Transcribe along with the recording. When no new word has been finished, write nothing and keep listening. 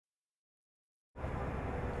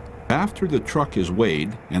After the truck is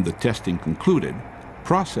weighed and the testing concluded,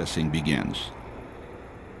 processing begins.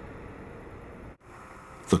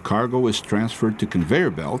 The cargo is transferred to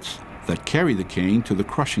conveyor belts that carry the cane to the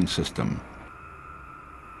crushing system.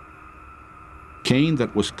 Cane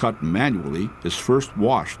that was cut manually is first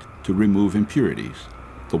washed to remove impurities.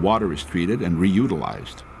 The water is treated and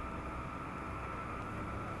reutilized.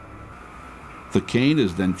 The cane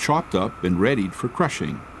is then chopped up and readied for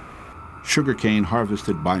crushing. Sugarcane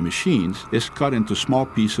harvested by machines is cut into small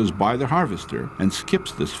pieces by the harvester and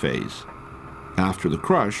skips this phase. After the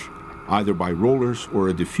crush, either by rollers or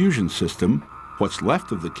a diffusion system, what's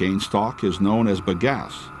left of the cane stalk is known as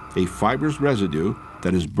bagasse, a fibrous residue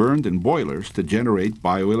that is burned in boilers to generate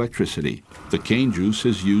bioelectricity. The cane juice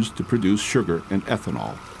is used to produce sugar and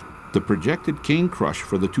ethanol. The projected cane crush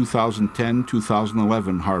for the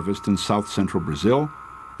 2010-2011 harvest in south-central Brazil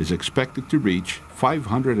is expected to reach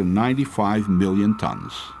 595 million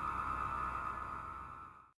tons.